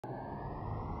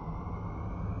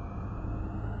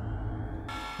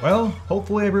Well,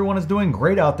 hopefully everyone is doing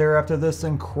great out there after this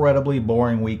incredibly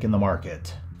boring week in the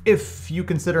market. If you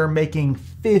consider making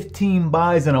 15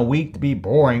 buys in a week to be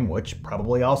boring, which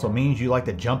probably also means you like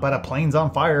to jump out of planes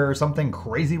on fire or something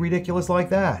crazy ridiculous like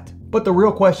that. But the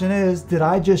real question is, did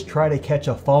I just try to catch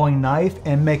a falling knife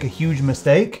and make a huge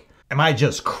mistake? Am I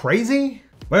just crazy?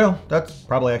 Well, that's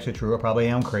probably actually true. I probably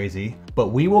am crazy. But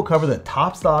we will cover the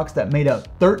top stocks that made up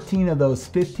 13 of those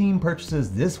 15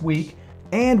 purchases this week,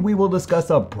 and we will discuss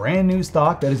a brand new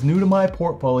stock that is new to my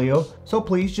portfolio, so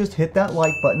please just hit that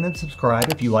like button and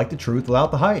subscribe if you like the truth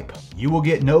without the hype. You will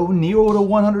get no NEO to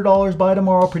 $100 by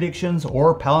tomorrow predictions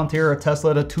or Palantir or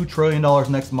Tesla to $2 trillion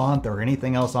next month or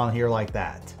anything else on here like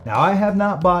that. Now, I have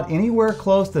not bought anywhere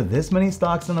close to this many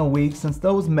stocks in a week since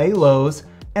those May lows,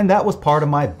 and that was part of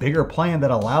my bigger plan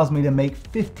that allows me to make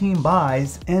 15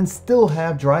 buys and still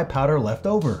have dry powder left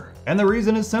over. And the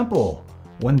reason is simple.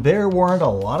 When there weren't a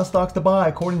lot of stocks to buy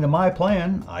according to my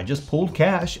plan, I just pulled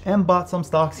cash and bought some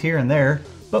stocks here and there,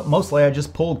 but mostly I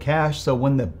just pulled cash so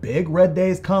when the big red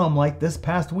days come like this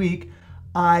past week,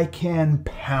 I can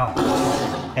pounce.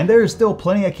 And there's still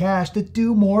plenty of cash to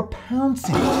do more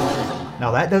pouncing. Now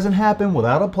that doesn't happen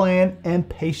without a plan and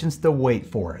patience to wait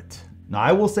for it. Now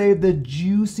I will save the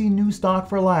juicy new stock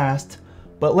for last,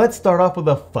 but let's start off with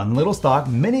a fun little stock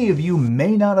many of you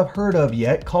may not have heard of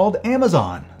yet called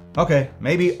Amazon. Okay,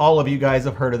 maybe all of you guys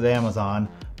have heard of Amazon,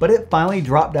 but it finally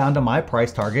dropped down to my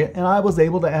price target and I was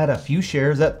able to add a few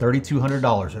shares at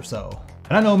 $3,200 or so.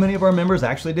 And I know many of our members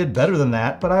actually did better than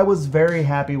that, but I was very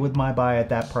happy with my buy at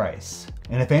that price.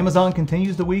 And if Amazon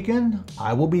continues to weaken,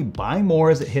 I will be buying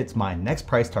more as it hits my next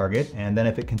price target, and then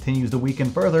if it continues to weaken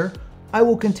further, I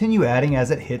will continue adding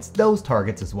as it hits those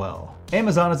targets as well.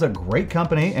 Amazon is a great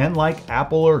company, and like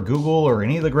Apple or Google or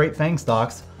any of the great FANG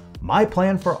stocks, my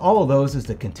plan for all of those is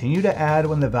to continue to add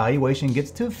when the valuation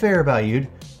gets to fair valued,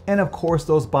 and of course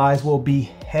those buys will be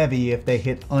heavy if they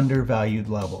hit undervalued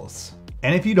levels.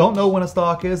 And if you don't know when a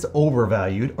stock is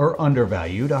overvalued or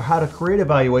undervalued or how to create a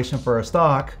valuation for a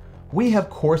stock, we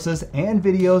have courses and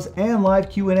videos and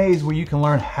live Q&As where you can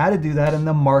learn how to do that in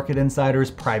the Market Insiders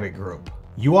private group.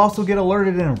 You also get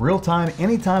alerted in real time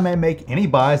anytime I make any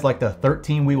buys like the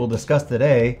 13 we will discuss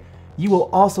today. You will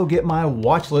also get my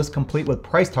watch list complete with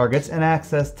price targets and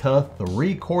access to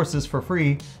 3 courses for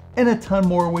free and a ton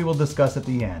more we will discuss at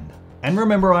the end. And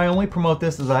remember, I only promote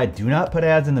this as I do not put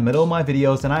ads in the middle of my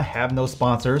videos and I have no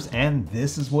sponsors, and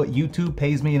this is what YouTube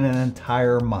pays me in an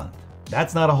entire month.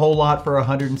 That's not a whole lot for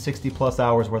 160 plus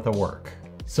hours worth of work.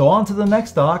 So on to the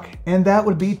next stock, and that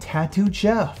would be Tattooed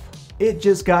Chef. It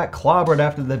just got clobbered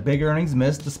after the big earnings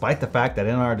miss, despite the fact that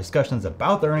in our discussions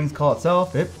about the earnings call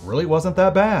itself, it really wasn't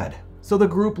that bad. So the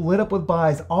group lit up with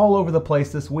buys all over the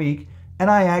place this week, and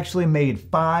I actually made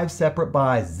 5 separate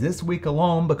buys this week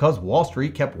alone because Wall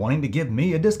Street kept wanting to give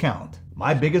me a discount.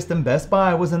 My biggest and best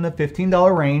buy was in the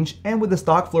 $15 range, and with the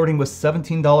stock flirting with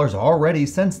 $17 already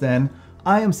since then,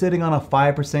 I am sitting on a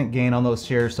 5% gain on those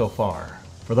shares so far.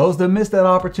 For those that missed that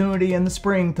opportunity in the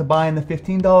spring to buy in the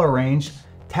 $15 range,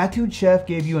 Tattooed Chef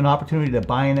gave you an opportunity to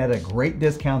buy in at a great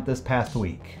discount this past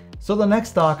week. So the next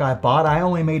stock I bought, I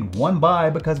only made 1 buy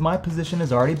because my position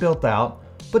is already built out,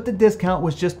 but the discount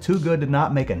was just too good to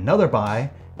not make another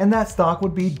buy, and that stock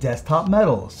would be Desktop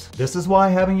Metals. This is why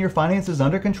having your finances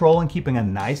under control and keeping a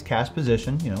nice cash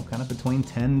position, kind of between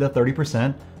 10 to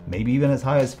 30%, maybe even as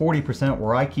high as 40%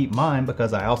 where I keep mine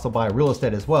because I also buy real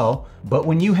estate as well. But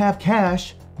when you have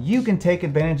cash, you can take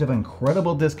advantage of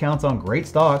incredible discounts on great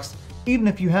stocks, even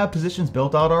if you have positions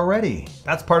built out already.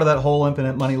 That's part of that whole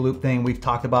infinite money loop thing we've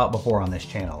talked about before on this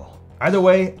channel. Either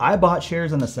way, I bought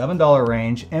shares in the $7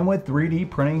 range, and with 3D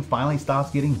printing finally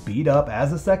stops getting beat up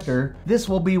as a sector, this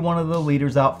will be one of the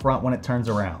leaders out front when it turns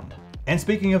around. And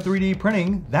speaking of 3D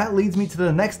printing, that leads me to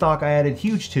the next stock I added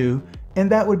huge to, and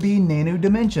that would be Nano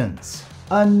Dimensions.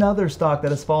 Another stock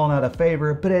that has fallen out of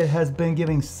favor, but it has been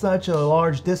giving such a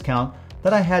large discount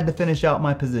that I had to finish out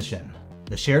my position.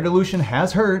 The share dilution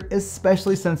has hurt,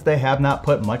 especially since they have not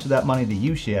put much of that money to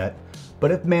use yet, but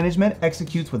if management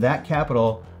executes with that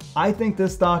capital, I think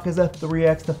this stock is a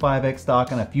 3x to 5x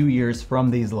stock in a few years from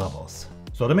these levels.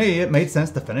 So to me, it made sense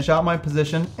to finish out my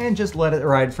position and just let it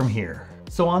ride from here.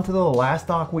 So on to the last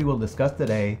stock we will discuss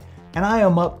today, and I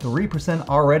am up 3%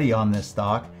 already on this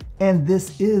stock, and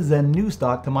this is a new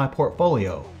stock to my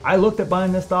portfolio. I looked at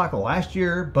buying this stock last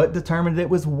year, but determined it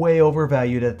was way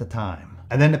overvalued at the time.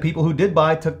 And then the people who did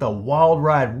buy took the wild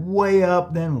ride way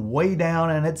up, then way down,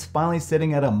 and it's finally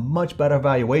sitting at a much better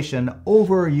valuation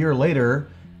over a year later,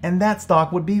 and that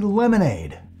stock would be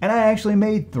Lemonade. And I actually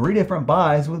made 3 different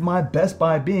buys, with my best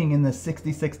buy being in the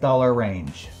 $66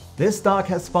 range. This stock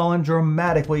has fallen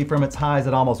dramatically from its highs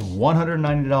at almost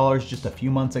 $190 just a few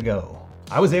months ago.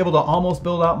 I was able to almost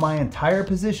build out my entire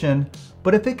position,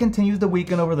 but if it continues to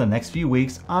weaken over the next few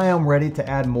weeks, I am ready to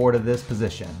add more to this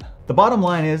position. The bottom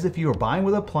line is, if you are buying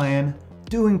with a plan,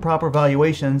 doing proper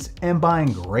valuations, and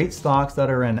buying great stocks that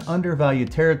are in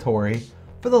undervalued territory,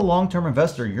 for the long-term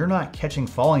investor, you're not catching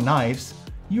falling knives.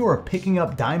 You are picking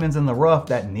up diamonds in the rough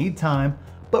that need time,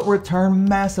 but return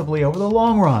massively over the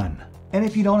long run. And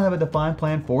if you don't have a defined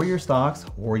plan for your stocks,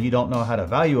 or you don't know how to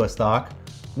value a stock,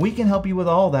 we can help you with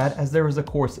all that, as there is a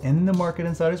course in the Market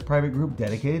Insiders private group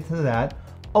dedicated to that,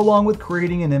 along with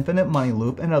creating an infinite money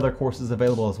loop and other courses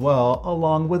available as well,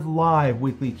 along with live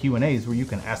weekly Q&As where you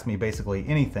can ask me basically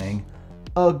anything,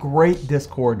 a great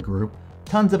Discord group,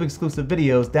 tons of exclusive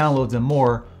videos, downloads, and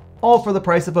more, all for the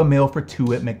price of a meal for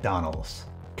two at McDonald's.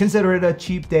 Consider it a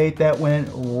cheap date that went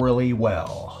really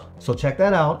well. So check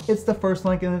that out. It's the first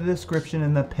link in the description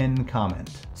in the pinned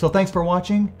comment. So thanks for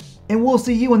watching, and we'll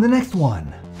see you in the next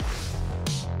one.